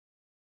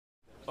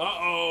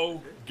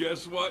Uh-oh,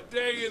 guess what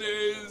day it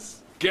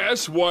is?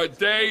 Guess what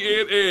day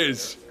it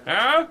is?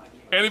 Huh?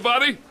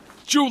 Anybody?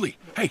 Julie,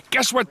 hey,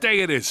 guess what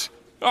day it is?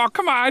 Oh,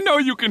 come on, I know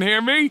you can hear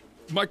me.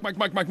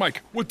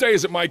 Mike. What day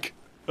is it, Mike?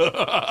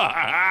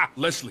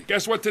 Leslie,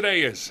 guess what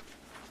today is?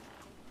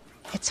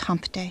 It's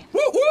hump day.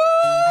 Woo-hoo!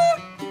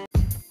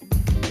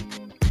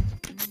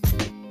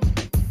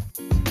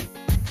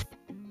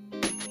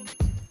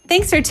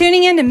 Thanks for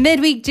tuning in to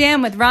Midweek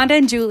Jam with Rhonda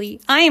and Julie.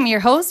 I am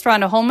your host,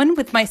 Rhonda Holman,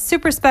 with my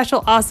super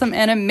special, awesome,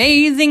 and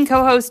amazing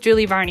co-host,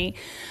 Julie Varney.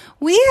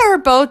 We are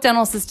both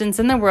dental assistants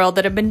in the world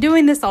that have been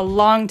doing this a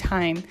long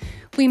time.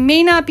 We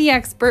may not be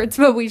experts,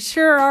 but we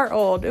sure are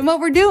old. And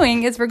what we're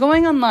doing is we're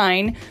going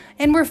online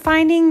and we're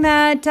finding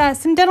that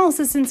some dental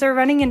assistants are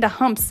running into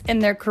humps in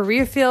their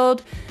career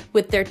field,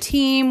 with their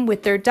team,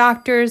 with their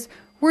doctors.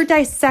 We're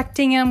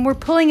dissecting them, we're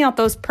pulling out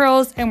those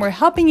pearls, and we're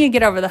helping you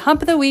get over the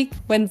hump of the week,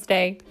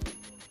 Wednesday.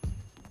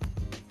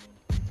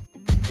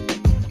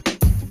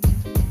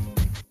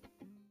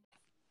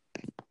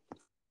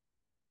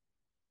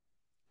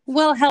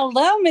 Well,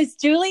 hello, Miss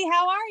Julie.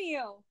 How are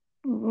you?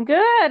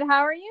 Good.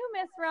 How are you,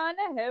 Miss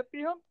Rhonda?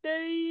 Happy Hump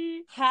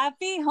Day.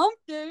 Happy Hump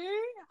Day.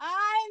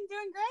 I'm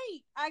doing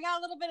great. I got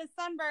a little bit of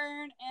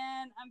sunburn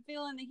and I'm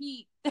feeling the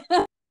heat.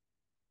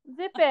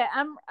 Zip it.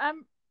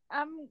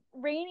 I'm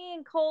rainy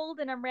and cold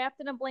and I'm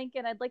wrapped in a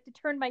blanket. I'd like to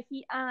turn my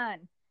heat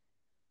on.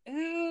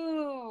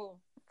 Ooh.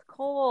 It's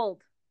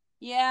cold.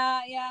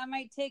 Yeah. I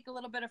might take a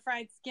little bit of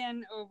fried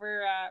skin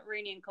over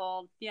rainy and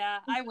cold. Yeah,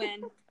 I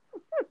win.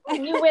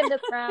 You win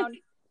this round.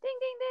 Ding,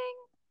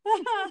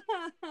 ding,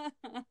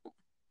 ding.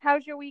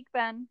 How's your week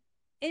been?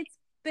 It's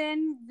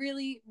been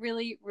really,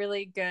 really,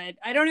 really good.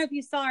 I don't know if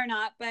you saw or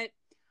not, but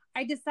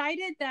I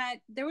decided that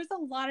there was a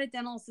lot of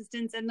dental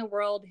assistants in the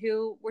world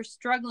who were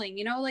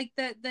struggling, like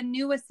the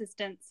new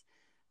assistants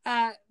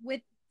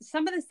with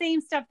some of the same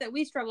stuff that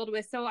we struggled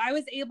with. So I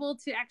was able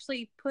to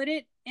actually put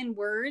it in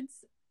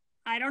words.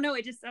 I don't know.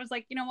 I was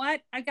like, you know what?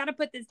 I've got to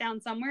put this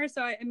down somewhere.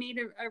 So I made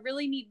a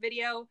really neat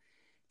video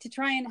to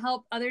try and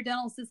help other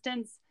dental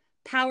assistants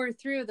power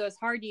through those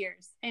hard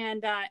years,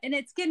 and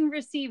it's getting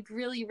received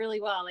really,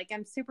 really well. Like,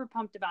 I'm super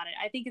pumped about it.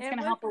 I think it's going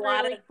to help a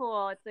lot. Really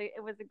cool.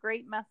 It was a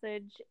great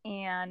message,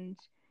 and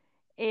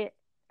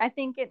I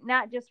think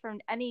not just from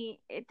I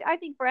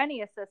think for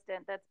any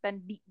assistant that's been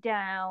beat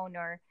down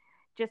or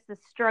just is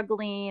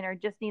struggling or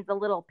just needs a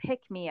little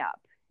pick me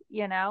up,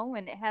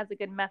 and it has a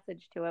good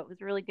message to it. It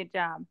was a really good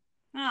job.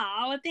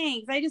 Oh, well,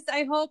 thanks.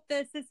 I hope the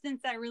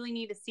assistants that really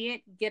need to see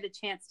it get a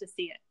chance to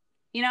see it.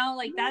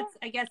 That's,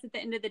 I guess, at the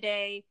end of the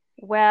day.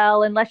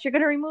 Well, unless you're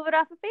going to remove it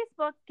off of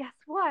Facebook, guess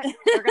what?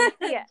 They're going to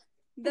see it.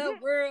 The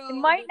world. It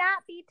might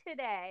not be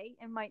today.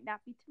 It might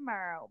not be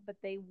tomorrow, but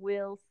they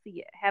will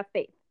see it. Have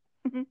faith.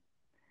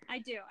 I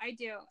do.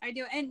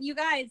 And you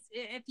guys,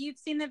 if you've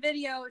seen the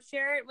video,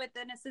 share it with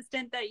an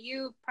assistant that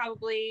you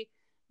probably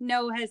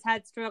know has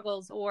had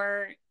struggles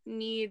or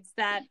needs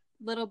that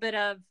little bit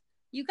of,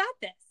 you got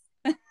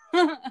this.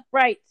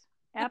 Right.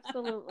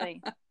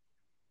 Absolutely.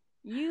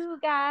 You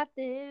got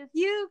this.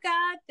 You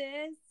got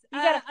this. You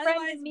got a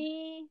friend in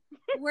me.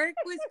 Work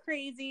was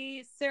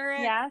crazy.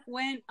 Sarah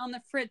went on the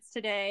fritz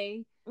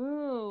today.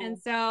 Ooh. And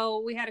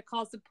so we had to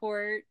call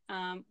support.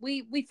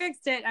 We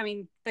fixed it. I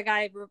mean, the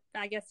guy,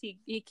 I guess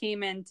he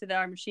came into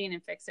our machine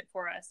and fixed it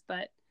for us.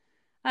 But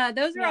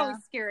those are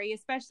always scary,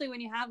 especially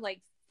when you have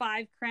like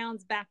 5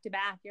 crowns back to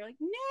back. You're like,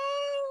 no,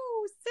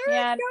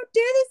 Sarah, don't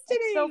do this to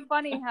me. It's so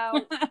funny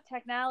how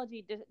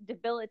technology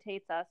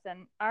debilitates us,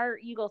 and our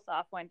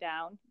EagleSoft went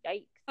down.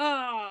 Yikes.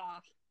 Oh.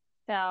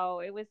 So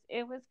it was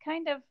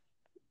kind of,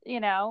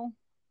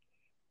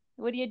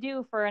 what do you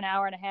do for an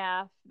hour and a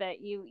half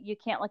that you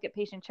can't look at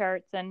patient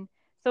charts? And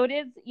so it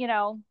is,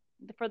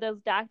 for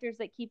those doctors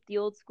that keep the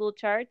old school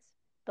charts,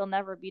 they'll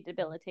never be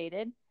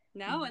debilitated.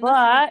 No,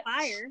 unless it's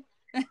fire.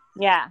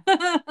 Yeah.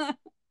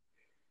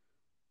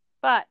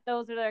 But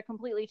those that are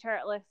completely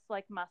chartless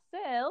like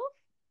myself,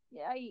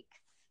 yikes,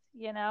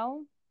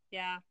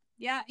 Yeah.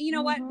 You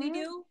know what we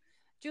do,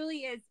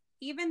 Julie, is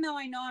even though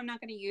I know I'm not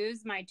going to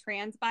use my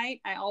TransBite,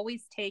 I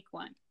always take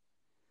one.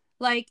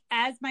 Like,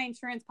 as my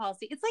insurance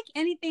policy. It's like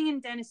anything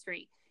in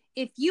dentistry.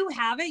 If you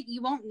have it,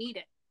 you won't need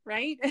it,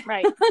 right?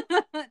 Right.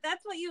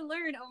 That's what you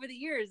learn over the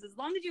years. As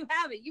long as you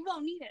have it, you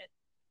won't need it.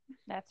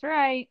 That's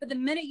right. But the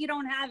minute you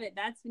don't have it,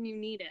 that's when you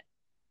need it.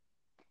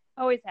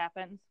 Always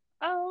happens.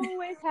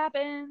 Always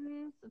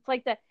happens. It's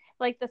like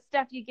the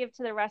stuff you give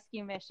to the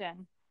rescue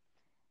mission.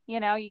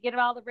 You get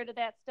rid of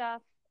that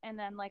stuff, and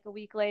then like a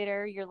week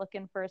later, you're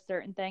looking for a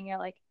certain thing. You're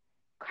like,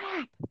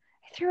 crap,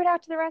 I threw it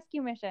out to the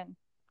rescue mission.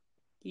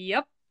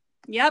 Yep.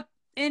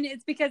 And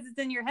it's because it's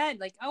in your head.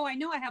 Like, oh, I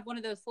know I have one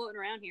of those floating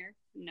around here.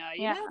 No,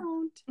 you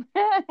don't.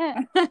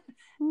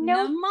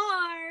 No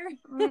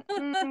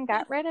more.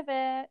 Got rid of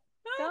it.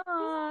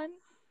 Gone.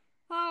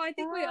 Oh, I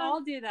think we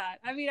all do that.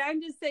 I mean,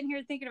 I'm just sitting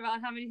here thinking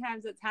about how many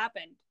times it's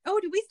happened. Oh,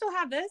 do we still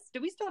have this? Do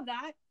we still have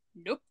that?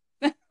 Nope.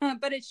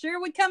 But it sure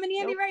would come in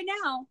handy right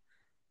now.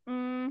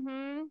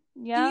 Mm-hmm.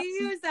 Yeah. Do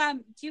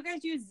you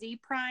guys use Z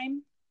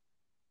Prime?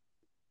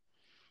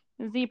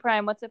 Z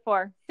Prime, what's it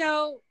for?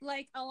 So,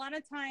 like, a lot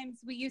of times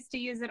we used to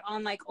use it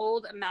on like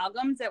old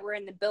amalgams that were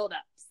in the buildups.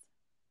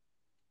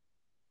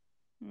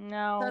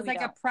 No, So it's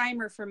like a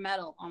primer for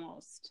metal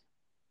almost.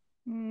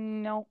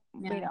 No,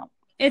 Yeah. we don't.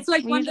 It's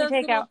like We one of usually those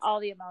take little, out all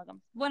the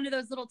amalgams. one of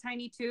those little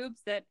tiny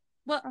tubes that,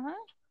 well,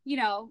 you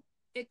know,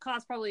 it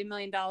costs probably $1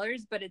 million,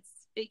 but it's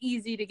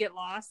easy to get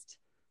lost.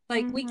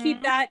 Like we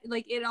keep that,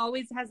 like it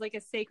always has like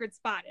a sacred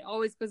spot. It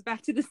always goes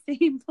back to the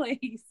same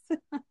place.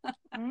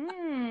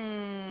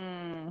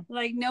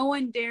 Like no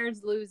one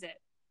dares lose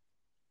it.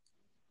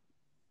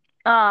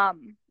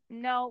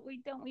 No,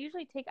 we don't. We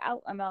usually take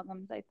out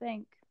amalgams, I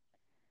think.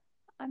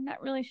 I'm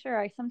not really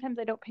sure. Sometimes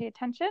I don't pay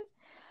attention.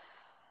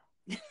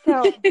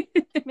 So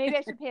maybe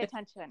I should pay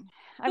attention.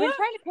 I've been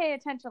trying to pay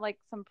attention to like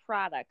some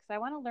products. I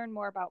want to learn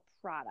more about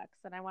products,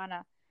 and I want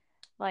to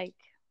like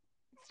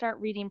start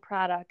reading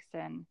products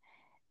and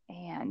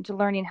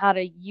learning how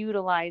to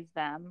utilize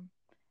them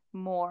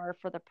more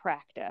for the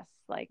practice.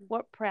 Like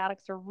what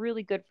products are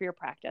really good for your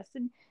practice.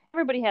 And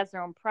everybody has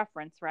their own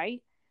preference,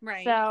 right?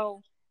 Right.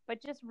 So, but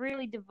just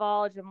really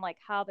divulge them like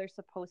how they're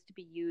supposed to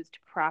be used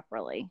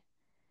properly.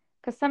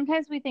 Because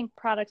sometimes we think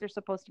products are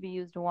supposed to be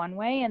used one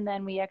way, and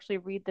then we actually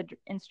read the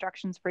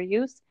instructions for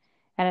use,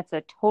 and it's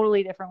a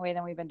totally different way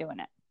than we've been doing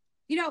it.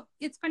 You know,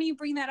 it's funny you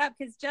bring that up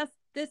because just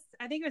this,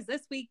 I think it was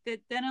this week,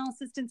 the Dental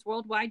Assistants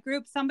Worldwide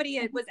group, somebody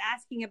was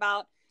asking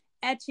about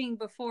etching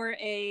before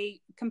a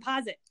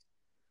composite.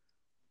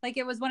 Like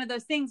it was one of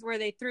those things where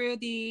they threw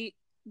the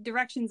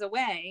directions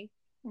away.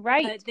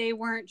 Right. But they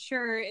weren't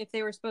sure if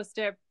they were supposed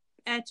to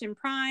etch and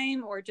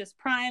prime or just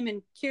prime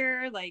and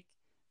cure. Like,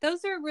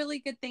 those are really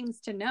good things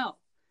to know.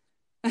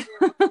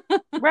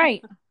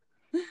 Right.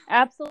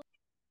 Absolutely.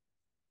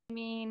 I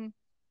mean,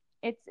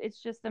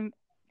 it's just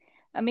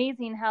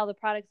amazing how the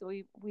products that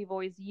we've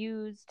always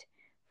used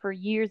for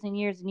years and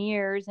years and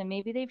years, and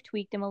maybe they've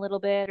tweaked them a little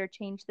bit or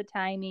changed the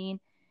timing,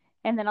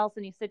 and then all of a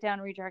sudden you sit down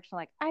and read direction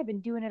like, I've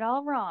been doing it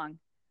all wrong.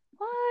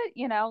 What?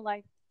 You know,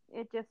 like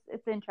it's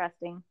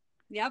interesting.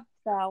 Yep.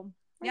 So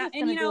yeah,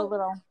 and you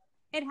know,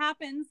 it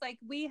happens. Like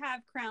we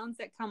have crowns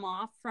that come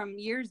off from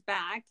years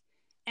back.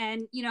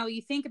 And, you know,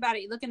 you think about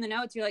it, you look in the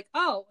notes, you're like,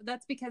 oh,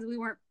 that's because we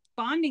weren't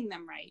bonding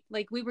them right.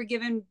 Like we were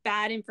given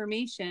bad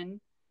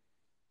information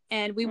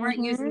and we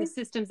weren't using the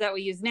systems that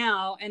we use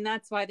now. And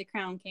that's why the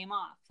crown came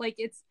off. Like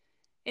it's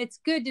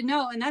good to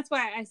know. And that's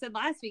why I said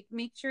last week,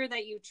 make sure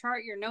that you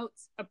chart your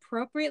notes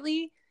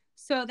appropriately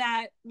so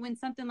that when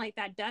something like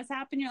that does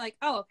happen, you're like,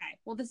 oh, okay,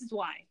 well, this is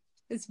why.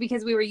 It's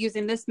because we were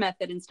using this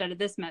method instead of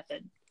this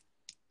method.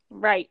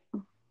 Right.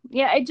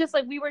 Yeah. It just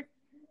like we were.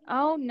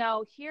 Oh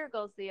no, here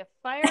goes the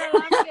fire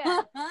alarm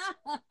again.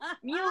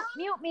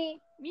 Mute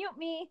me.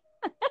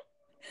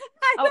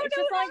 Oh, it's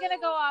just only going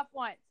to go off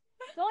once.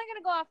 It's only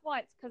going to go off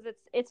once because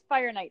it's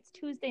fire night. It's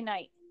Tuesday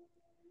night.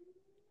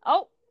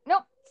 Oh,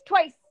 nope, it's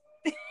twice.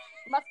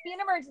 Must be an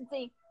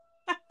emergency.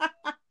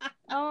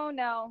 Oh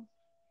no.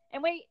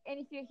 And wait, and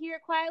if you hear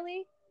it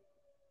quietly,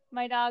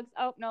 my dogs,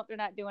 oh no, they're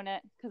not doing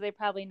it because they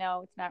probably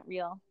know it's not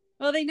real.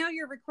 Well, they know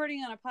you're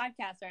recording on a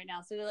podcast right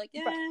now, so they're like,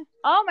 yeah.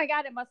 Oh my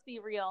God, it must be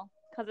real.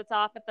 Because it's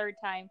off a third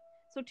time.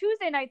 So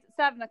Tuesday nights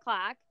at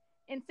 7:00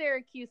 in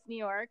Syracuse, New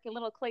York, a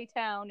little clay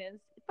town,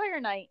 is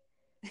fire night.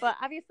 But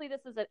obviously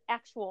this is an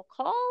actual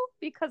call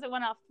because it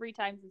went off 3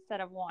 times instead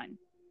of 1.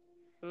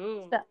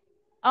 Ooh. So,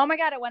 oh my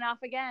God, it went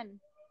off again.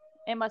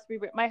 It must be.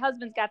 My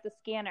husband's got the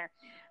scanner.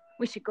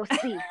 We should go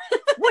see.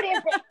 What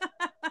is it?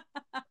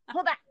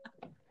 Hold on.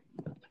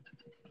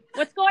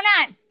 What's going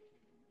on?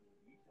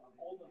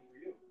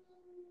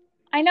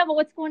 I know, but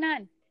what's going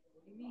on?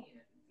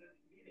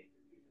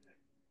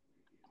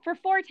 For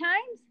 4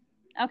 times?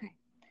 Okay.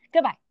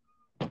 Goodbye.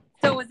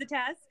 So it was a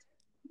test?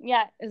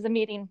 Yeah, it was a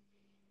meeting.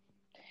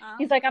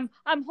 He's like, I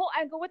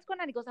go, what's going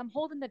on? He goes, I'm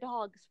holding the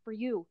dogs for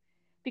you.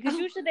 Because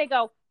usually they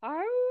go,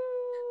 aww.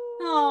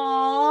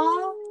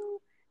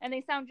 And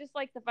they sound just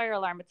like the fire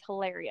alarm. It's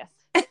hilarious.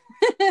 So.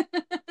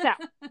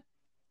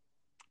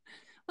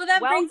 Well, that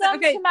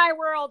welcome to my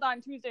world on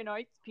Tuesday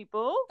nights,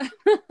 people.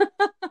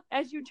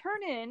 As you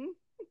turn in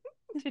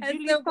to As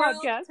Julie's the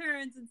podcast. world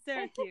turns in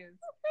Syracuse.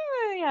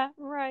 Yeah,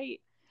 right.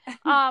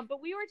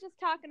 But we were just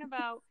talking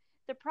about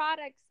the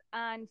products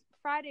on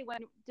Friday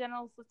when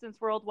Dental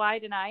Assistants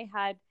Worldwide and I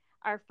had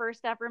our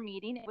first ever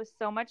meeting. It was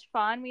so much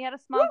fun. We had a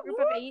small group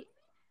of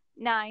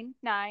 9,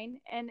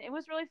 and it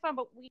was really fun.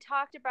 But we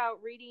talked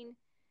about reading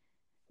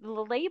the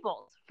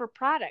labels for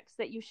products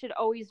that you should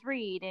always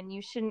read, and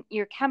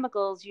your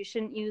chemicals, you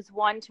shouldn't use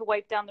one to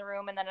wipe down the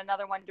room and then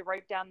another one to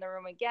wipe down the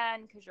room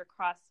again because you're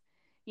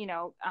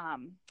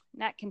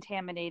not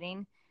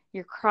contaminating.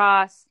 You're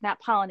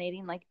not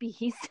pollinating like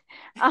bees.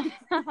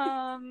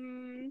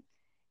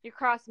 You're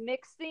cross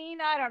mixing.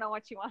 I don't know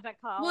what you want to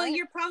call it. Well,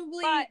 you're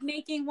probably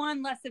making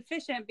one less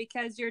efficient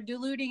because you're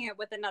diluting it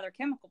with another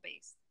chemical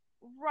base.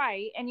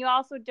 Right. And you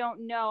also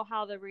don't know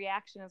how the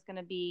reaction is going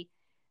to be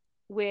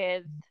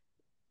with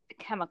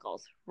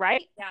chemicals,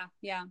 right?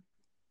 Yeah.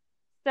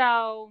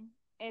 So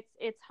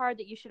it's hard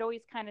that you should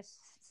always kind of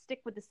stick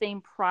with the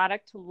same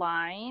product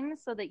line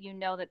so that you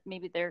know that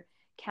maybe they're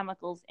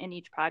chemicals in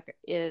each product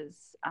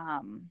is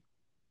going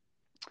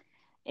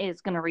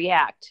to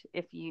react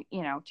if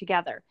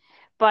together.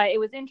 But it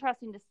was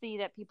interesting to see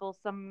that people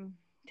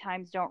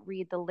sometimes don't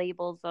read the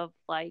labels of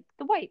like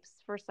the wipes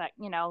for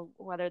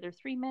whether they're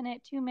 3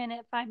 minute, 2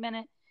 minute, 5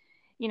 minute,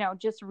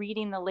 just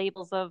reading the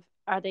labels of,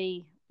 are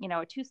they, a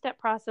 2-step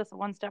process, a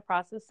 1-step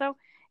process. So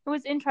it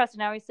was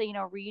interesting. I always say,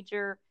 read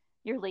your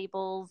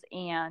labels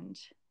and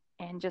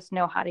just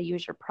know how to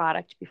use your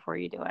product before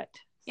you do it.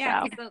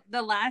 Yeah. So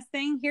the last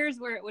thing, here's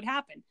where it would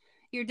happen.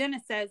 Your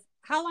dentist says,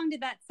 how long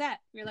did that set?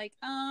 You're like,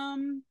 I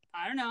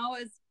don't know,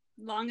 as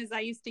long as I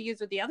used to use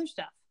with the other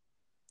stuff.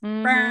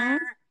 Mm-hmm.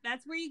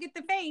 That's where you get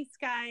the face,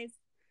 guys.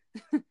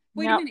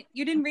 Wait a minute.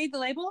 You didn't read the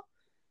label?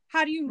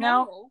 How do you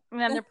know? No.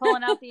 And then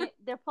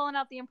they're pulling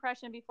out the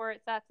impression before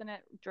it sets, and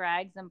it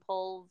drags and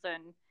pulls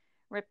and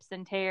rips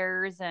and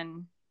tears,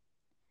 and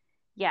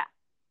yeah.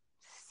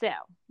 So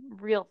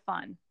real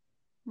fun.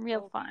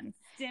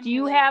 Do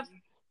you have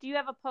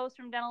a post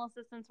from Dental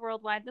Assistants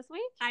Worldwide this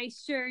week? I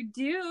sure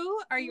do.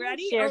 Are you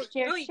ready? Share.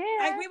 Wait.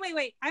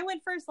 I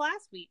went first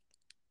last week.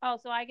 Oh,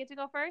 so I get to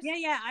go first?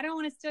 Yeah. I don't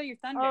want to steal your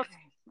thunder. Okay.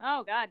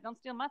 Oh, God. Don't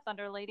steal my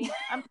thunder, lady.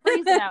 I'm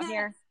freezing out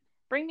here.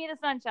 Bring me the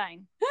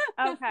sunshine.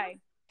 Okay.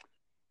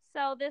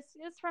 So this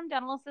is from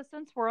Dental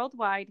Assistants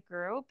Worldwide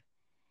group,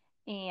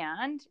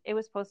 and it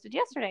was posted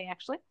yesterday,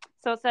 actually.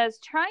 So it says,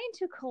 trying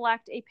to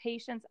collect a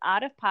patient's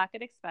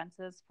out-of-pocket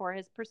expenses for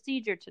his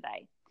procedure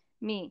today.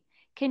 Me.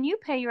 Can you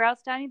pay your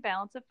outstanding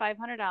balance of $500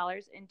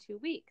 in 2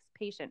 weeks?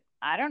 Patient.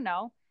 I don't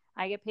know.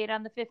 I get paid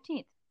on the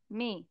 15th.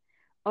 Me.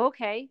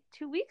 Okay,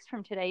 2 weeks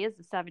from today is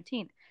the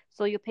 17th.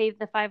 So you'll pay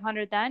the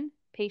 $500 then?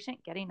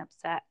 Patient getting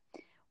upset.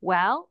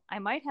 Well, I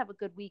might have a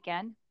good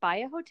weekend, buy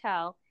a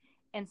hotel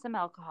and some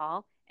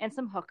alcohol and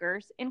some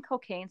hookers and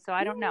cocaine. So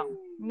I don't know.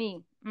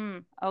 Me.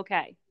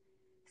 Okay.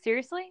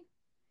 Seriously?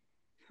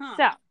 Huh.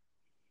 So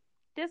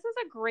this is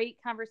a great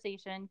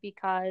conversation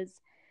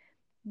because,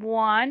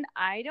 one,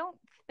 I don't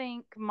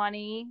think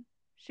money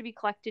should be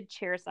collected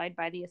chairside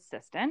by the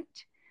assistant.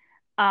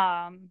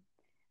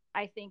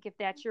 I think if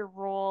that's your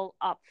role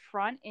up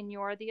front and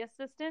you're the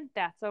assistant,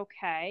 that's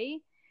okay.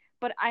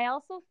 But I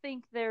also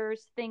think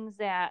there's things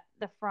that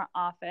the front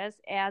office,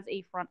 as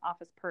a front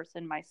office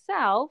person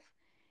myself,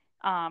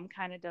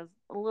 kind of does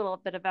a little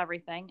bit of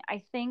everything.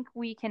 I think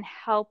we can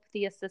help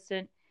the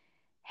assistant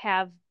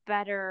have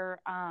better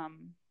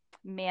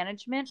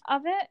management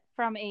of it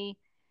from a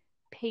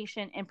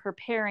patient and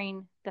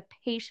preparing the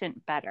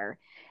patient better.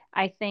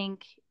 I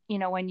think,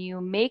 when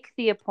you make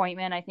the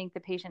appointment, I think the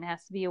patient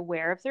has to be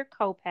aware of their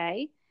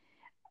copay,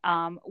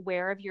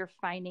 aware of your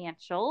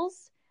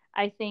financials.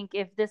 I think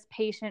if this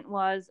patient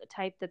was a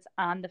type that's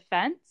on the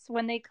fence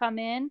when they come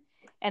in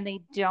and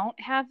they don't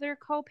have their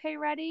copay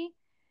ready,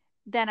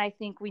 then I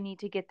think we need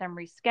to get them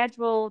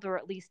rescheduled or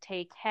at least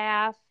take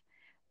half.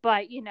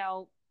 But,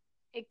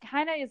 it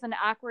kind of is an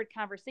awkward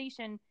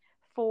conversation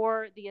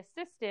for the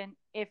assistant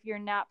if you're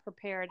not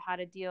prepared how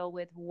to deal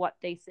with what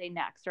they say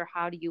next or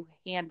how do you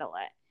handle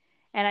it.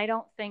 And I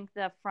don't think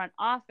the front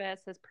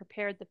office has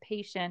prepared the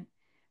patient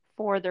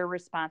for their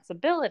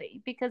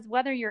responsibility, because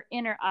whether you're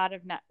in or out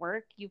of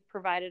network, you've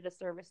provided a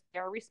service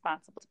they're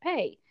responsible to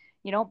pay.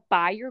 You don't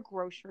buy your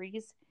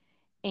groceries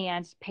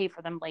and pay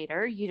for them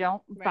later. You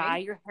don't buy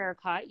your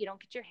haircut. You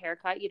don't get your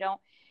haircut. You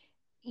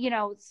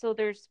don't, so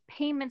there's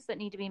payments that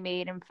need to be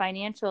made and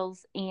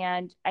financials.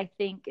 And I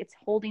think it's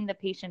holding the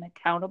patient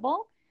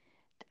accountable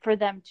for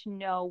them to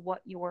know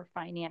what your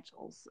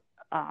financials,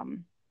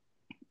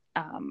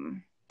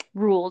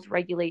 rules,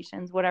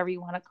 regulations, whatever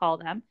you want to call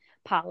them,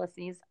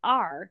 policies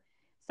are.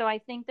 So I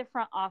think the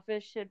front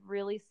office should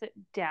really sit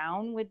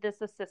down with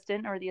this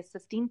assistant or the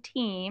assisting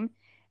team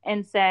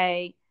and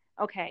say,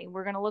 okay,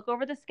 we're going to look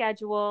over the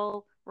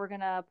schedule. We're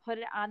going to put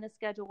it on the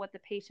schedule what the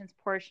patient's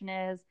portion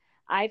is.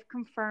 I've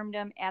confirmed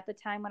them. At the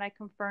time when I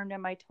confirmed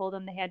them, I told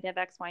them they had to have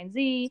X, Y, and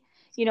Z.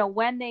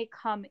 When they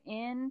come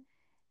in,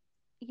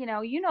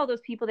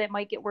 those people that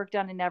might get work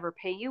done and never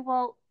pay you.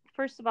 Well,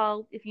 first of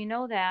all, if you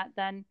know that,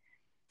 then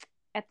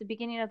at the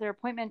beginning of their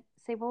appointment,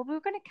 say, well,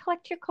 we're going to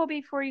collect your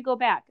copay before you go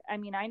back. I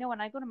mean, I know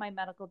when I go to my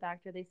medical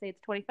doctor, they say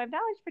it's $25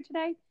 for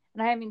today.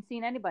 And I haven't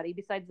seen anybody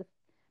besides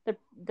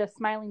the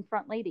smiling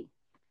front lady.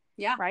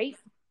 Yeah. Right.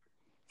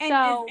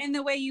 And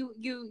the way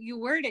you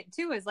word it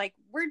too is like,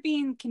 we're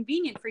being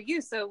convenient for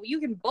you. So you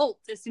can bolt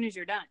as soon as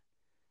you're done.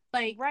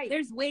 Like,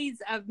 there's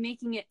ways of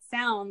making it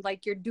sound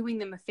like you're doing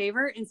them a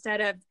favor instead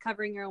of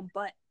covering your own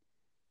butt.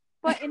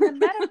 But in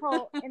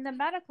the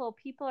medical,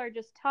 people are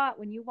just taught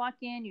when you walk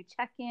in, you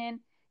check in,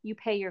 you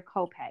pay your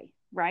copay,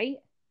 right?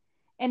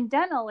 In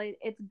dental,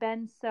 it's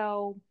been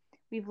so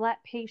we've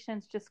let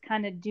patients just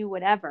kind of do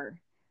whatever.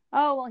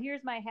 Oh, well,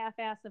 here's my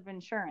half-ass of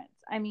insurance.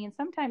 I mean,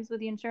 sometimes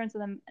with the insurance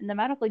and the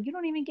medical, you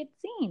don't even get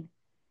seen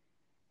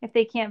if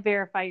they can't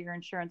verify your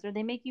insurance, or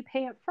they make you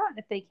pay up front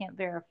if they can't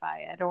verify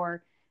it,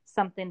 or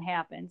something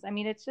happens. I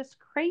mean, it's just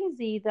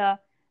crazy the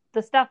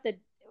stuff that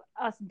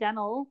us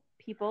dental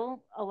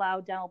people allow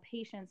dental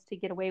patients to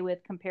get away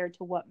with compared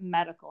to what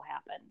medical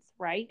happens,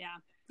 right?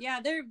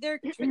 Yeah,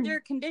 they're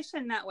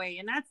conditioned that way,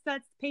 and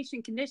that's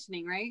patient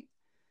conditioning, right?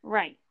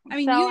 Right. I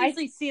mean, So you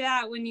usually see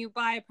that when you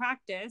buy a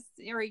practice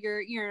or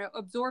you're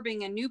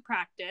absorbing a new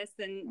practice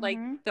and like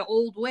the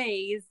old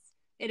ways.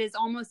 It is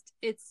almost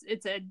it's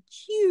a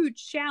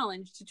huge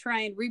challenge to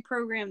try and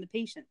reprogram the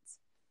patients.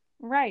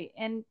 Right.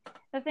 And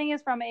the thing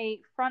is, from a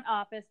front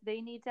office,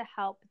 they need to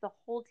help the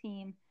whole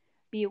team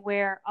be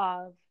aware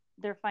of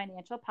their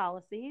financial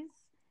policies,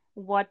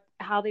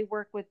 how they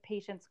work with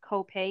patients'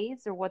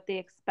 co-pays or what they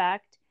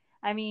expect.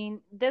 I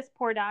mean, this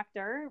poor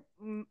doctor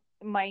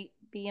might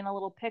be in a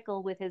little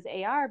pickle with his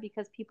AR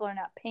because people are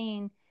not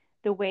paying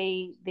the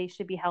way they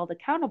should be held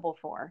accountable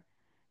for.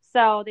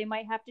 So they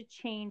might have to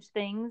change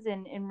things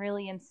and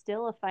really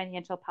instill a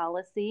financial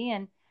policy.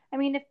 And I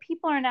mean, if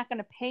people are not going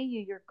to pay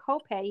you your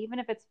copay, even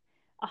if it's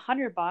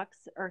 $100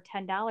 or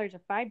 $10 or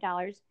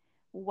 $5,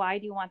 why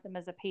do you want them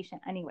as a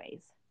patient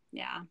anyways?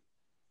 Yeah.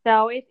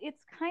 So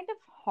it's kind of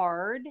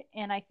hard,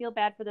 and I feel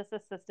bad for this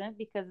assistant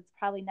because it's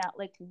probably not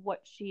like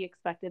what she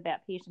expected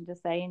that patient to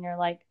say, and you're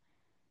like,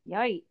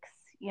 yikes,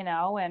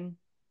 and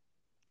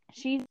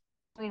she's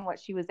doing what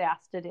she was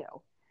asked to do,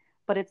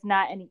 but it's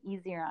not any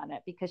easier on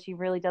it because she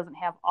really doesn't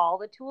have all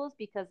the tools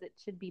because it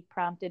should be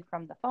prompted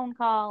from the phone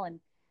call and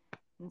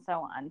so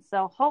on.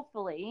 So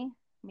hopefully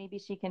maybe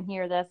she can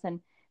hear this and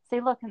say,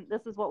 look,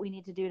 this is what we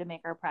need to do to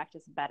make our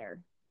practice better.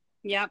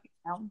 Yep.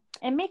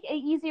 And make it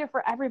easier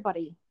for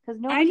everybody, because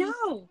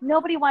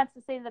nobody wants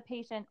to say to the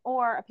patient,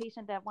 or a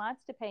patient that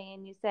wants to pay,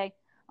 and you say,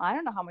 I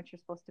don't know how much you're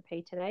supposed to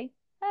pay today.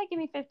 Give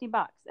me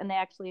 $50, and they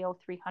actually owe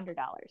 $300.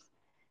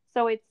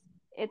 So it's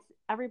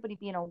everybody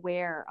being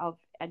aware of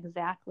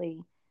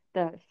exactly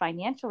the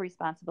financial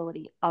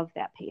responsibility of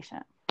that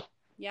patient.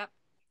 Yep.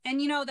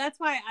 And that's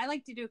why I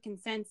like to do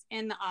consents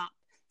in the op.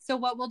 So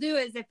what we'll do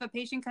is if a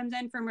patient comes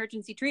in for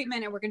emergency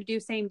treatment and we're going to do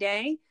same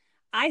day,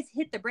 I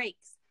hit the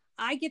brakes.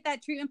 I get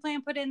that treatment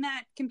plan put in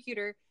that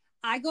computer.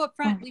 I go up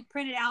front, we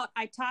print it out.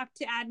 I talk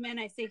to admin.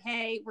 I say,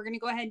 hey, we're going to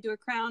go ahead and do a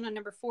crown on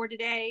number 4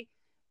 today.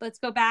 Let's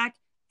go back.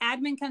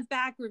 Admin comes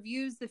back,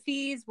 reviews the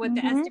fees, what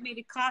the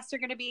estimated costs are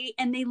going to be.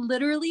 And they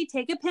literally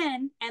take a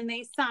pen and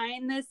they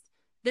sign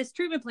this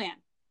treatment plan.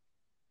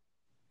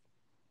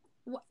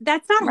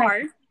 That's not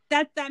hard.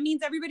 That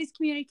means everybody's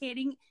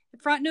communicating. The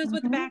front knows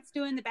what the back's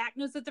doing. The back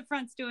knows what the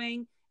front's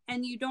doing.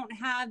 And you don't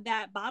have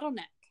that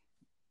bottleneck.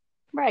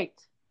 Right.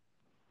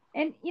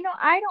 And,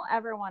 I don't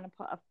ever want to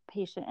put a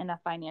patient in a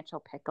financial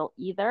pickle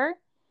either.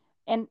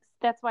 And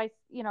that's why,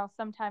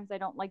 sometimes I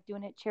don't like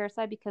doing it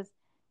chairside, because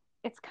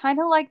it's kind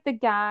of like the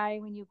guy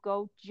when you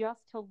go just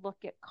to look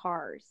at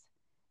cars.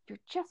 You're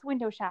just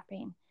window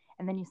shopping,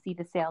 and then you see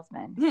the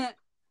salesman.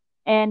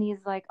 And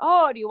he's like,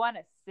 oh, do you want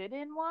to sit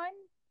in one?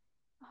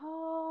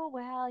 Oh,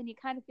 well, and you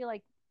kind of feel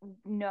like,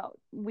 no,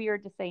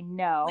 weird to say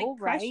no, like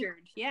pressured,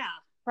 right? Yeah.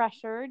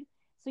 Pressured.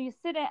 So you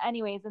sit in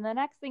anyways, and the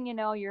next thing you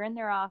know, you're in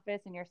their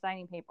office and you're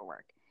signing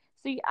paperwork.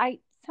 So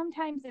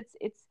sometimes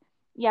it's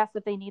yes,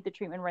 if they need the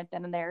treatment right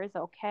then and there is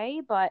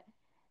okay, but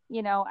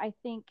I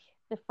think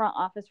the front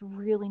office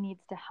really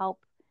needs to help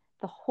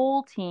the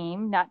whole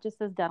team, not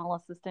just as dental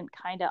assistant,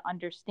 kind of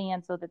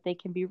understand so that they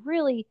can be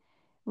really,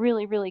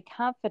 really, really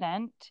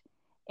confident.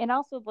 And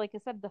also, like I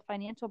said, the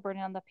financial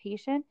burden on the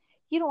patient.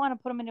 You don't want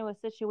to put them into a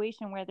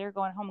situation where they're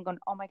going home and going,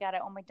 oh my God, I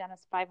owe my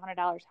dentist $500.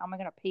 How am I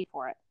going to pay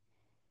for it?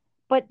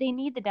 But they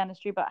need the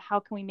dentistry, but how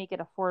can we make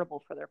it affordable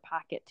for their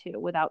pocket too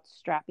without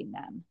strapping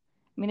them?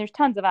 I mean, there's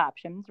tons of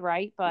options,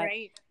 right? But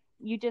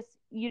you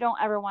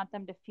don't ever want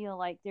them to feel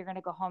like they're going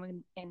to go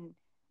home and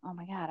oh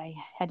my God, I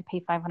had to pay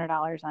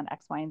 $500 on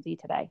X, Y, and Z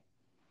today.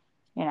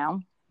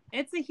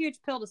 It's a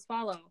huge pill to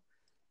swallow.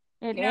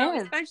 It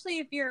is. Especially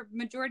if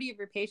majority of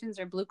your patients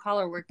are blue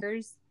collar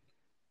workers,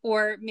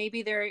 or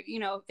maybe they're,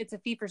 it's a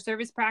fee for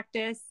service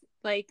practice.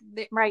 Like,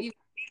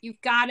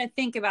 you've got to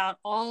think about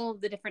all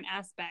the different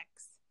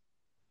aspects.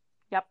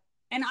 Yep.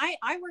 And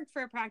I worked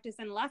for a practice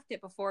and left it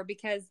before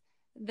because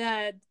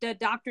the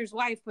doctor's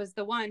wife was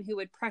the one who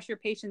would pressure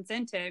patients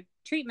into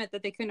treatment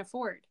that they couldn't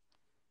afford.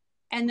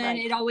 And then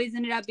it always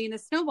ended up being the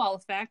snowball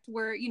effect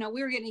where,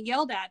 we were getting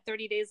yelled at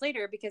 30 days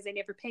later because they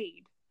never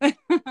paid.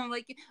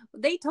 Like,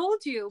 they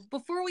told you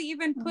before we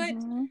even put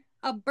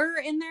a burr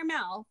in their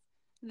mouth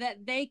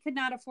that they could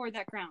not afford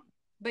that crown.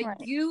 But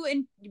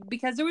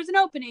because there was an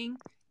opening,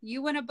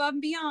 you went above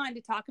and beyond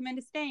to talk them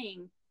into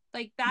staying.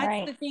 Like,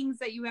 that's the things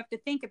that you have to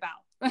think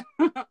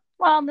about.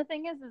 Well, and the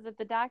thing is if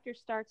the doctor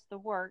starts the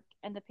work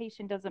and the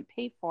patient doesn't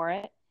pay for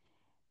it,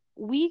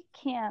 we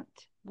can't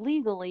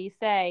legally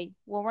say,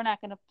 well, we're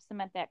not going to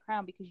cement that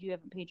crown because you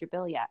haven't paid your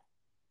bill yet.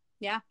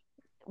 Yeah.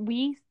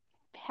 We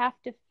have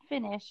to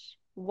finish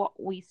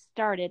what we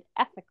started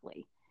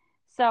ethically.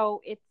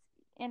 So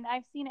and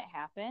I've seen it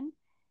happen,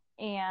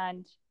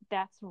 and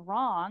that's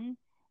wrong.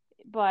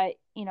 But,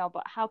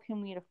 but how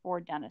can we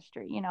afford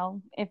dentistry?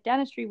 If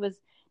dentistry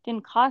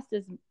didn't cost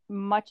as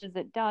much as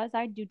it does,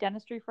 I'd do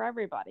dentistry for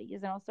everybody,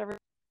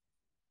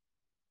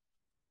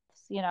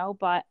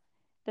 but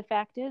the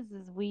fact is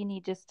we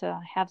need just to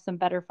have some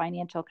better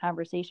financial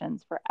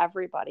conversations for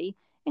everybody,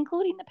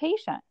 including the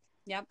patient.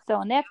 Yep.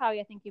 So, and that's how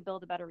I think you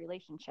build a better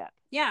relationship.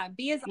 Yeah.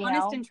 Be as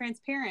honest and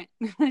transparent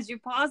as you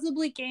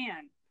possibly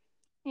can.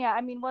 Yeah,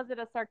 I mean, was it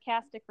a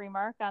sarcastic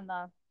remark on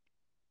the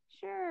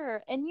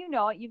sure? And you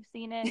know it, you've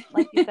seen it,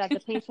 like you said, the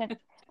patient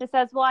that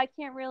says, "Well, I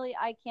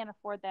can't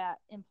afford that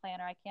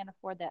implant, or I can't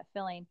afford that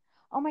filling."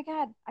 Oh my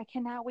God, I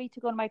cannot wait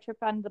to go to my trip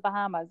on the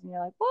Bahamas. And you're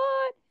like,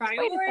 "What?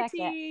 Wait a second."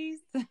 Priorities.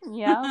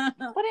 Yeah,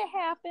 but it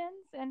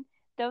happens, and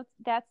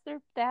that's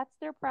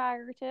their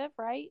prerogative,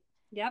 right?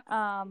 Yep.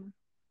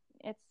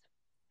 It's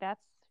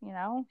that's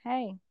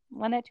hey,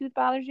 when that tooth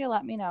bothers you,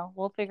 let me know.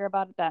 We'll figure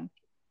about it then.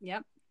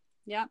 Yep.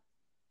 Yep.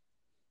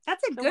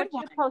 That's a So good what's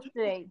one. your post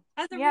today?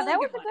 That's a Yeah, really that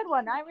was good a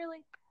one. good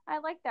one. I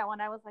liked that one.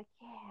 I was like,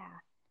 yeah,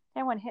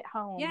 that one hit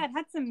home. Yeah, it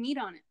had some meat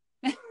on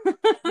it.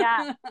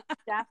 Yeah,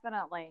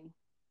 definitely.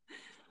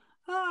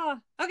 Oh,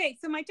 okay,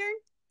 so my turn.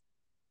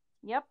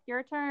 Yep,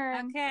 your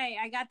turn. Okay,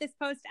 I got this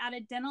post out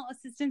of Dental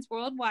Assistants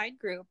Worldwide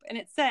group, and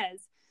it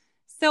says,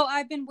 so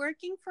I've been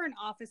working for an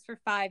office for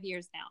 5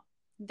 years now.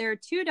 There are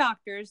two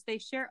doctors. They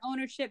share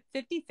ownership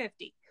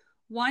 50-50.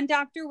 One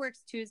doctor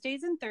works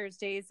Tuesdays and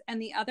Thursdays,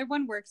 and the other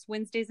one works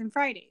Wednesdays and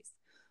Fridays.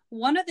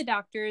 One of the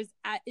doctors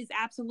is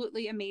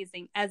absolutely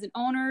amazing as an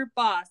owner,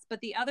 boss, but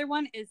the other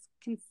one is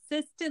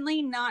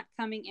consistently not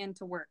coming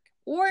into work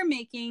or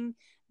making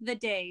the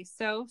day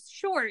so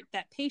short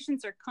that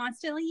patients are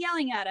constantly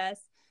yelling at us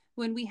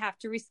when we have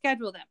to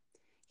reschedule them.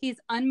 He's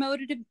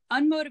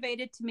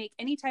unmotivated to make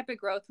any type of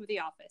growth with the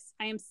office.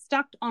 I am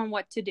stuck on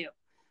what to do.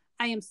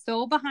 I am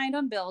so behind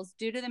on bills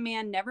due to the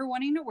man never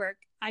wanting to work.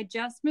 I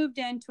just moved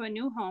into a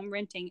new home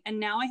renting, and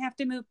now I have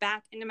to move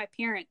back into my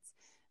parents'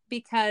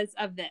 because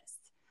of this.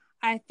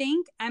 I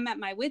think I'm at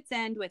my wit's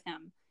end with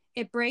him.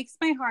 It breaks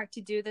my heart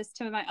to do this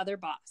to my other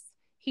boss.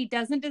 He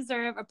doesn't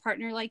deserve a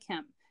partner like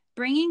him,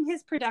 bringing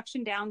his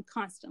production down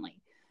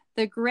constantly.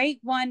 The great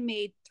one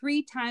made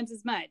 3 times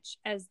as much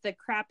as the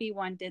crappy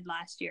one did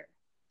last year.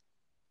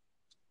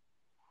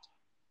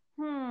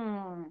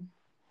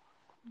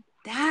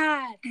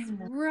 That's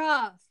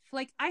rough.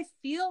 Like, I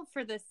feel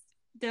for this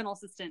dental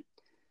assistant.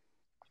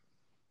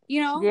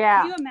 Yeah.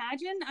 Can you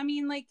imagine? I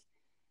mean, like,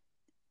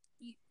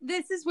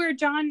 this is where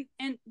John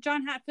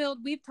Hatfield,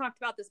 we've talked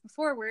about this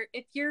before, where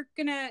if you're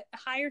going to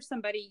hire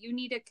somebody, you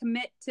need to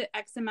commit to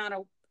X amount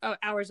of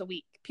hours a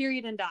week,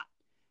 period and dot.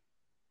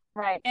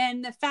 Right.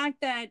 And the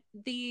fact that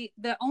the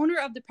owner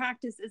of the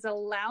practice is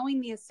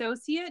allowing the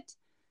associate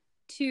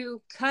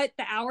to cut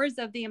the hours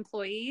of the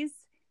employees,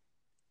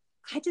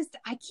 I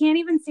can't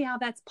even see how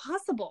that's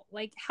possible.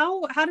 Like,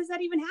 how does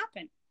that even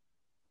happen?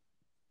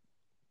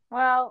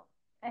 Well,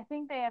 I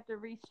think they have to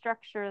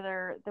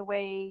restructure the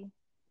way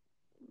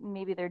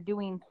maybe they're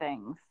doing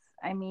things.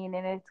 I mean,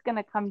 and it's going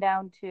to come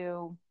down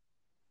to,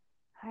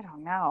 I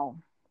don't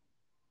know.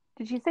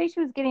 Did she say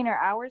she was getting her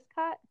hours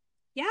cut?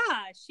 Yeah,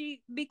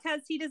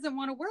 because he doesn't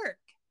want to work.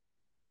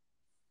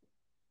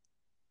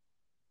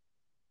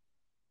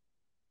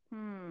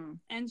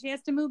 And she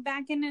has to move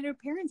back in at her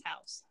parents'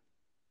 house.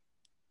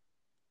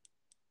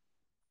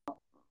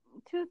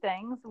 2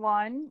 things.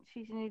 One,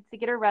 she needs to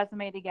get her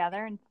resume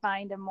together and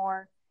find a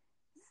more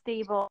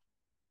stable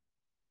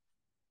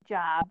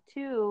job.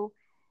 2,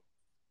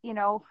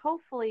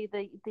 hopefully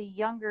the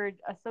younger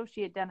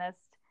associate dentist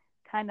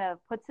kind of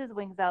puts his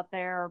wings out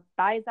there or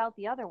buys out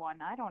the other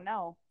one. I don't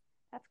know.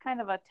 That's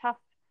kind of a tough,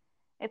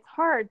 it's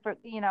hard for,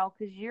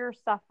 because you're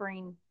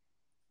suffering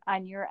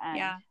on your end.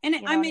 Yeah. And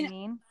what I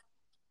mean?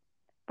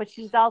 But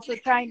she's also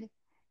trying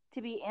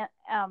to be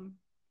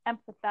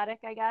empathetic,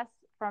 I guess,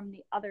 from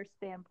the other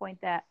standpoint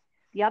that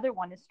the other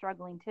one is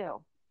struggling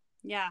too.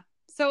 Yeah.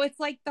 So it's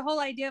like the whole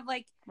idea of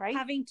like right?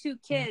 having 2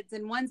 kids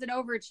and one's an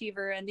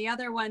overachiever and the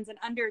other one's an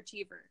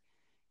underachiever.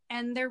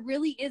 And there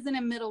really isn't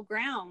a middle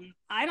ground,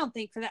 I don't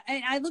think, for that.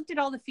 And I looked at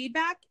all the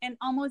feedback and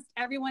almost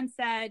everyone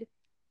said,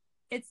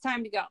 it's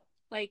time to go.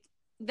 Like,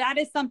 that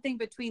is something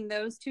between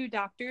those 2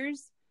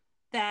 doctors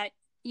that,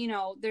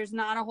 there's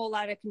not a whole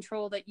lot of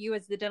control that you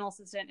as the dental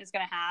assistant is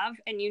going to have.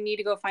 And you need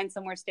to go find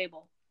somewhere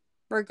stable,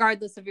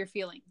 regardless of your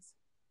feelings.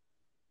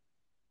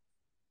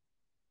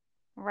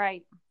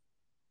 Right.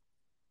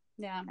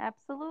 Yeah.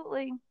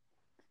 Absolutely.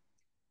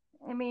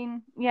 I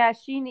mean, yeah,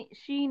 she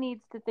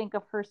needs to think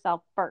of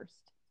herself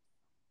first.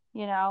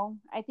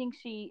 I think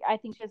she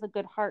has a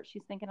good heart.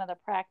 She's thinking of the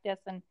practice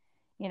and,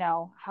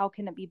 how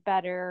can it be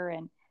better?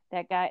 And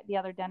that guy, the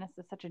other dentist,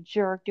 is such a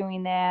jerk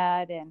doing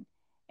that. And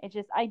it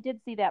just, I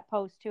did see that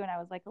post too, and I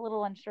was like a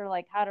little unsure,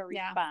 like how to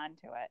respond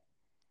to it.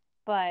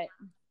 But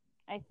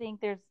I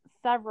think there's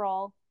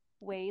several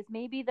ways.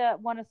 Maybe the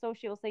one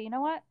associate will say, you know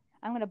what,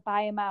 I'm going to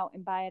buy him out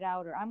and buy it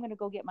out, or I'm going to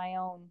go get my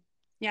own.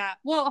 Yeah.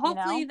 Well,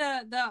 hopefully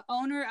the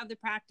owner of the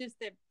practice,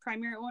 the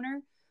primary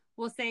owner,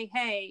 will say,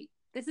 hey,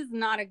 this is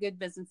not a good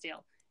business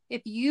deal.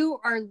 If you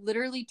are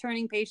literally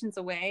turning patients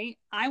away,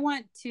 I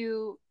want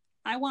the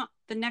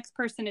next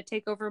person to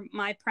take over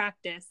my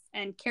practice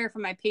and care for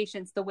my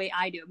patients the way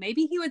I do.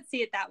 Maybe he would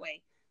see it that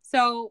way.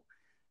 So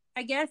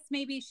I guess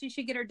maybe she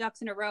should get her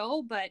ducks in a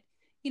row, but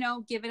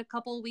give it a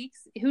couple of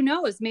weeks. Who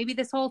knows? Maybe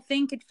this whole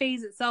thing could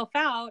phase itself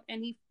out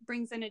and he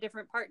brings in a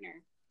different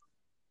partner.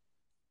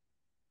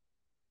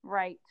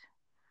 Right.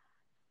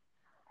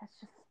 That's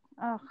just,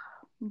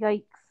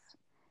 yikes.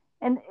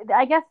 And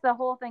I guess the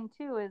whole thing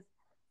too is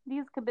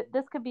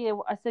this could be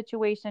a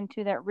situation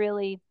too that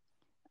really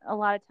a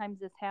lot of times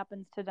this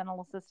happens to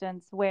dental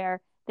assistants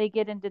where they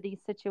get into these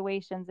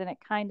situations and it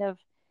kind of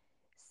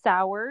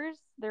sours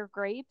their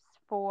grapes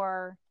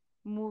for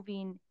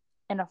moving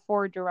in a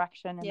forward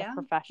direction in the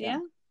profession. Yeah.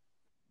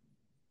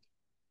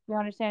 You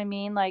understand what I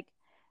mean? Like,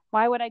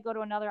 why would I go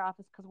to another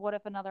office? Because what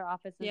if another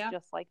office is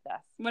just like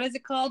this? What is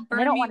it called?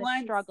 They don't want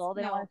to struggle.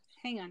 They don't want to...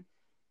 Hang on.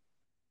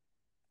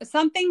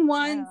 Something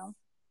once,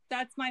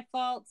 that's my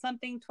fault.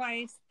 Something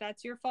twice,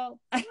 that's your fault.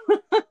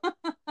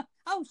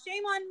 Oh,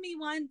 shame on me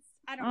once.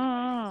 I don't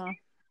know.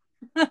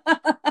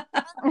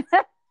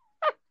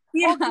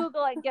 We'll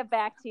Google it and get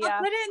back to you. I'll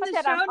put it in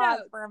the show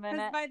notes for a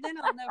minute. by then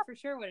I'll know for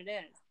sure what it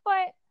is.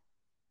 But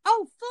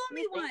fool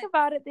me once. Think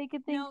about it. They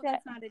could think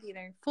that's not it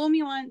either. Fool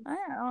me once. I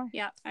don't know.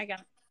 Yeah, I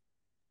got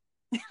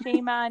it.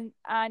 Shame on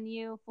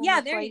you. Fool yeah,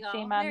 me there twice, you go.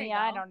 Shame on me.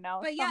 I don't know.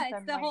 But yeah,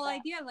 it's the whole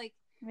idea. Like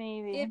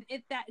maybe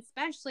if that,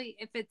 especially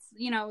if it's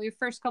your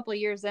first couple of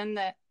years in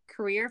the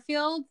career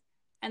field,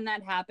 and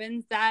that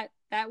happens, that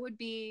would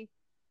be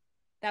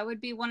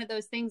one of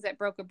those things that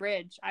broke a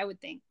bridge, I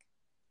would think.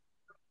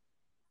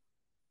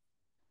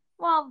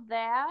 Well,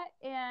 that,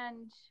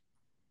 and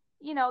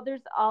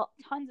there's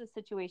tons of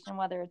situation,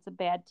 whether it's a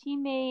bad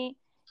teammate,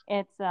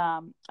 it's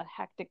a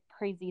hectic,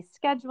 crazy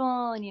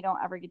schedule, and you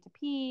don't ever get to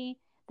pee.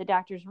 The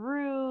doctor's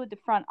rude, the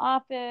front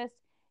office,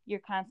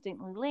 you're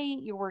constantly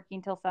late, you're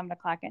working till 7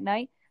 o'clock at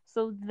night.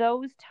 So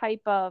those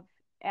type of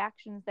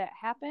actions that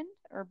happen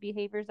or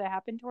behaviors that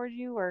happen towards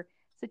you or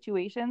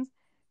situations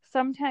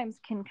sometimes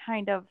can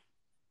kind of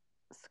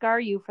scar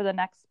you for the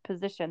next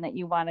position that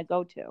you want to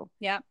go to.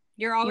 Yeah.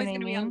 You're always going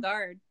to be on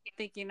guard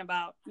thinking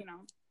about,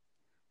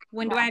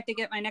 when do I have to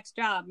get my next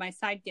job, my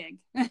side gig?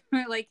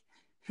 Like,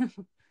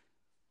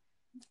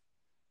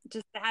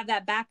 just to have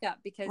that backup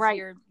because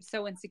you're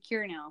so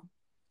insecure now.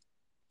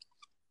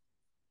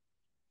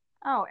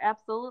 Oh,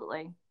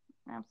 absolutely.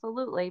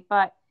 Absolutely.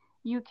 But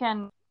I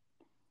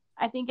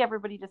think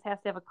everybody just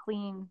has to have a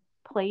clean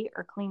plate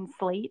or clean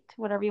slate,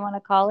 whatever you want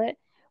to call it,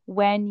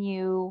 when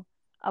you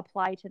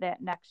apply to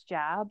that next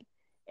job,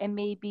 and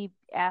maybe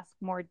ask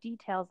more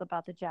details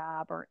about the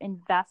job or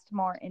invest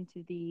more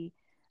into the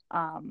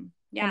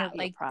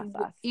interview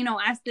process.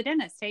 Ask the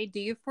dentist, hey, do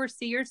you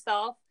foresee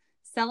yourself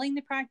selling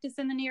the practice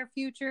in the near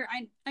future?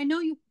 I know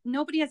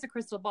nobody has a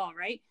crystal ball,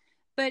 right?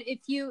 But if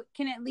you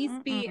can at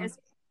least be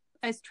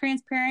as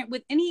transparent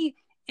with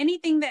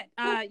anything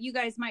that you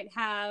guys might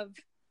have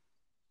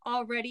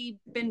already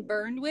been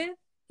burned with,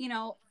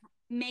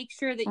 make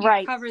sure that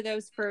you cover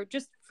those for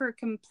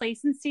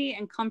complacency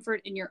and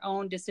comfort in your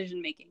own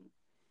decision making.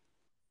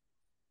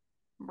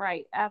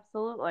 Right.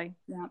 Absolutely.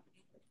 Yeah.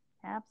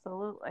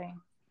 Absolutely.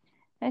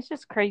 It's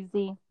just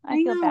crazy. I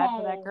feel bad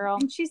for that girl.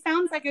 And she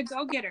sounds like a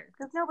go-getter.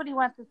 Because nobody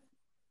wants to.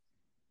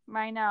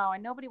 I know.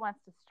 And nobody wants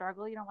to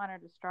struggle. You don't want her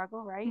to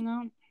struggle, right?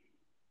 No.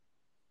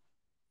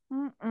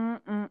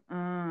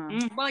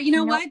 Well, you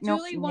know what,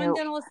 Julie? One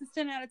dental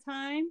assistant at a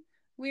time.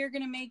 We are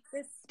going to make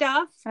this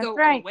stuff go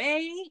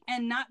away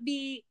and not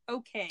be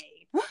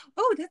okay.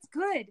 Oh, that's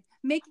good.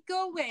 Make it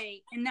go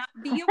away and not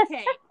be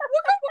okay.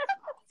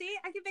 See,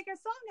 I can make a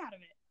song out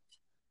of it.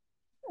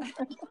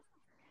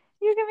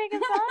 You can make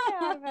a song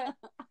out of it.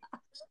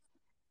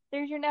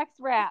 There's your next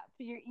rap.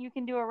 You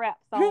can do a rap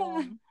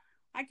song.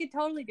 I could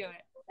totally do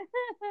it.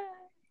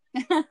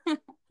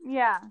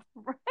 Yeah.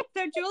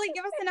 So, Julie,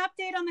 give us an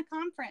update on the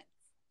conference.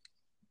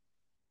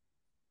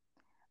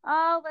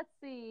 Oh, let's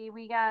see.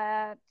 We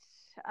got,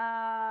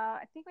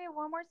 I think we have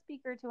one more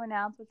speaker to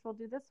announce, which we'll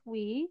do this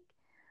week.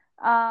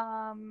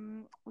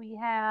 We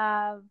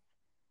have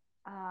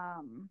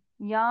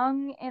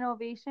Young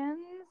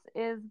Innovations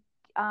is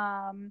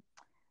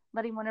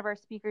letting one of our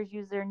speakers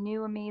use their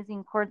new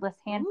amazing cordless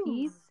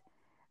handpiece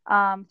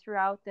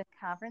throughout the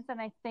conference. And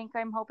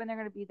I'm hoping they're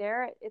going to be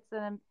there. It's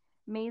an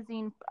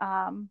amazing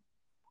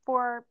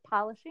for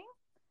polishing,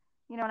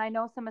 and I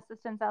know some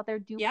assistants out there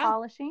do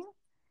polishing,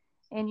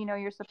 and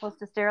you're supposed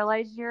to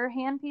sterilize your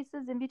hand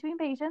pieces in between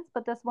patients,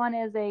 but this one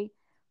is a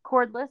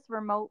cordless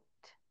remote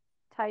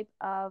type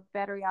of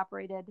battery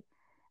operated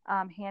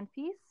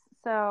handpiece.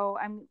 So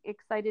I'm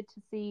excited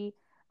to see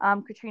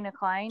Katrina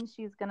Klein.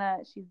 She's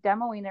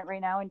demoing it right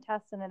now and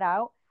testing it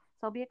out.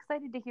 So I'll be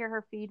excited to hear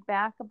her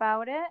feedback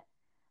about it.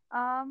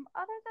 Other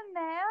than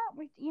that,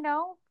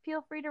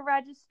 feel free to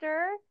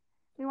register.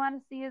 We want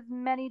to see as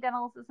many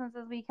dental assistants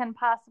as we can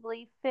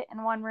possibly fit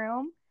in one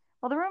room.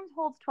 Well, the room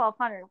holds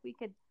 1,200. If we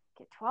could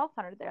get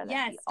 1,200 there,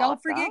 yes. Don't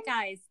forget,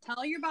 guys.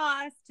 Tell your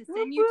boss to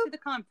send you to the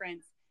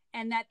conference,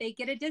 and that they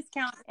get a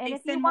discount. And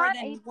if you want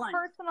a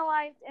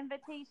personalized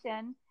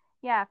invitation,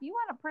 if you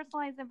want a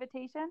personalized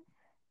invitation,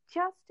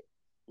 just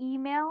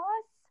email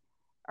us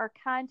or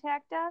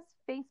contact us,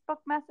 Facebook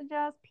message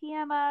us,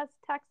 PM us,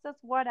 text us,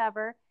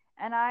 whatever,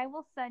 and I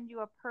will send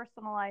you a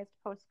personalized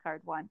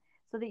postcard one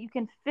so that you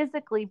can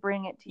physically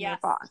bring it to your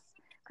boss.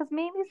 Because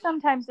maybe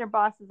sometimes their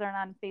bosses aren't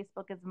on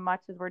Facebook as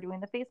much as we're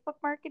doing the Facebook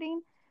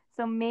marketing.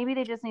 So maybe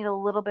they just need a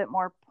little bit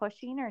more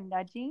pushing or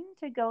nudging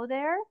to go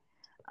there.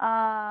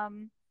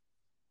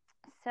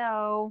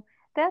 So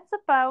that's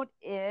about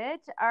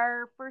it.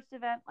 Our first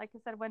event, like I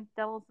said, went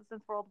Dental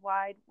Assistants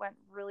Worldwide, went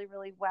really,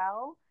 really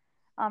well.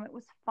 It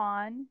was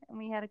fun, and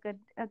we had a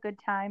good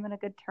time and a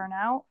good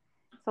turnout.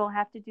 So we'll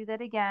have to do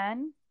that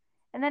again.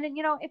 And then,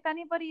 if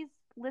anybody's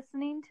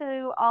listening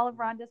to all of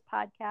Rhonda's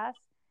podcasts,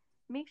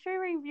 make sure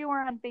you review her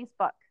on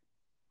Facebook.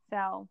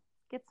 So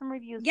get some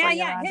reviews. Yeah, for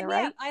you, Rhonda, hit me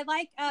right? up. I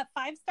like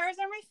 5 stars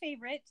are my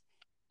favorite,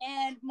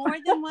 and more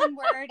than one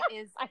word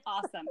is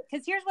awesome.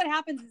 Because here's what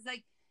happens: is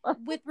like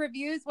with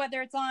reviews,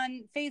 whether it's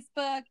on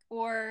Facebook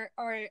or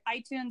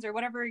iTunes or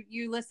whatever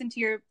you listen to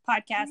your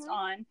podcast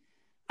on,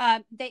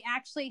 they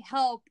actually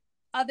help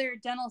other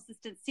dental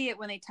assistants see it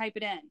when they type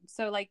it in.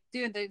 So like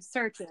doing the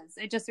searches,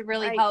 it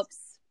really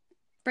helps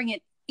bring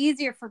it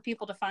easier for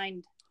people to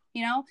find,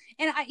 And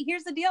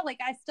here's the deal. Like,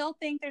 I still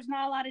think there's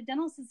not a lot of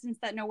dental assistants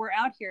that know we're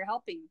out here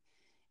helping.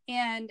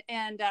 And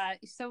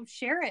so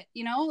share it,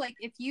 like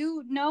if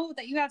you know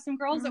that you have some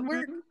girls at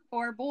work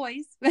or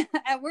boys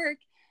at work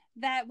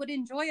that would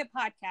enjoy a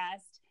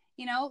podcast,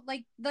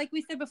 like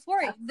we said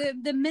before,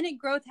 the minute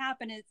growth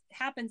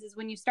happens is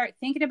when you start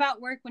thinking about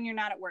work when you're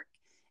not at work.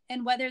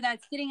 And whether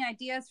that's getting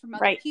ideas from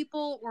other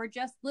people or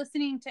just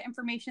listening to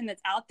information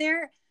that's out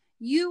there,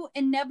 you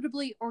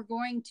inevitably are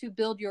going to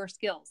build your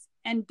skills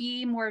and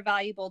be more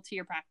valuable to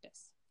your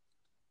practice.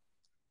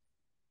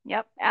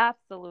 Yep,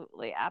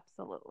 absolutely.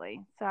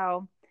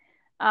 So,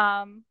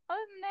 other than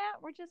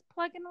that, we're just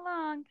plugging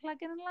along.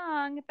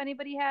 If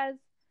anybody has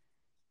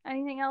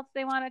anything else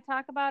they want to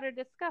talk about or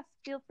discuss,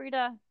 feel free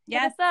to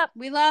hit us up.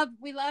 We love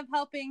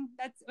helping.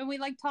 And we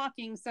like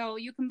talking. So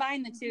you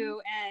combine the two,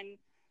 and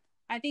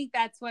I think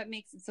that's what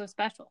makes it so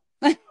special.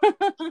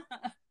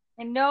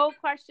 And no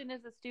question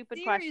is a stupid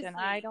Seriously. question.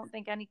 I don't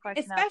think any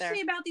question Especially out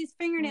there. about these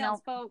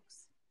fingernails,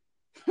 folks.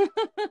 How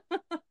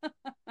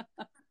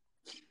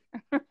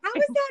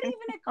is that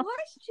even a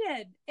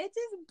question? It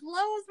just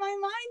blows my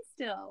mind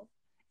still.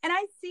 And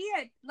I see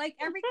it like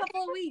every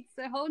couple of weeks.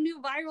 A whole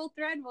new viral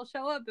thread will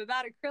show up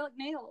about acrylic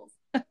nails.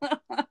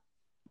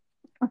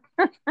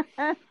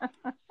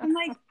 I'm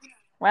like,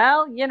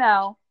 well,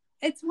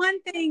 it's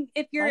one thing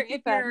if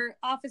your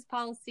office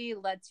policy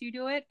lets you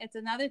do it. It's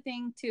another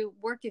thing to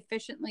work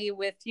efficiently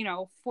with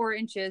 4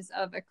 inches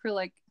of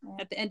acrylic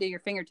at the end of your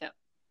fingertip.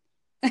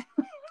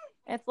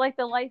 It's like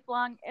the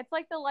lifelong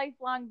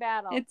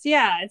battle. It's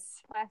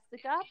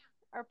plastic up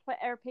or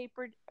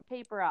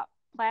paper up.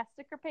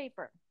 Plastic or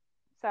paper.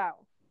 So.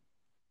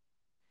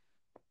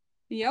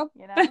 Yep.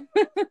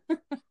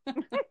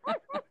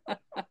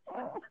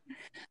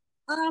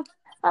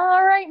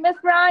 All right, Miss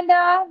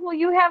Rhonda. Well,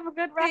 you have a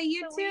good rest. Hey,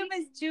 you of the too, week.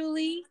 Miss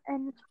Julie.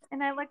 And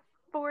I look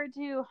forward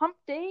to Hump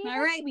Day.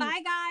 All right,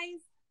 bye guys.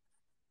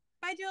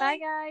 Bye, Julie. Bye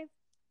guys.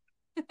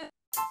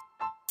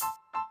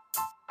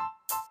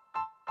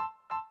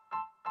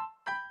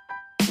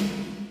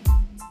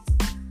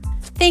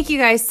 Thank you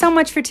guys so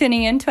much for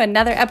tuning in to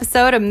another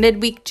episode of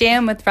Midweek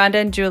Jam with Rhonda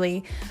and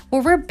Julie,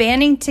 where we're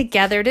banding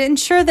together to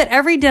ensure that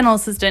every dental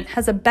assistant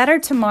has a better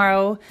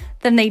tomorrow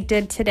than they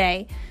did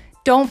today.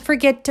 Don't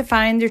forget to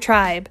find your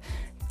tribe.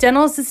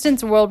 Dental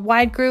Assistants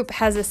Worldwide Group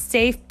has a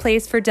safe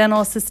place for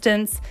dental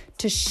assistants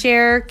to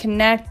share,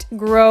 connect,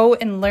 grow,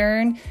 and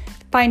learn.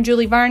 Find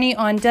Julie Varney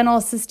on Dental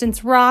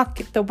Assistants Rock,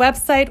 the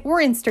website, or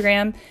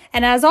Instagram.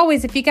 And as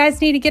always, if you guys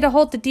need to get a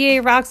hold of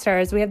DA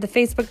Rockstars, we have the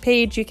Facebook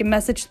page. You can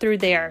message through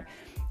there.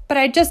 But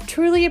I just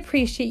truly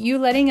appreciate you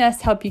letting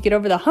us help you get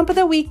over the hump of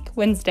the week,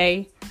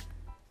 Wednesday.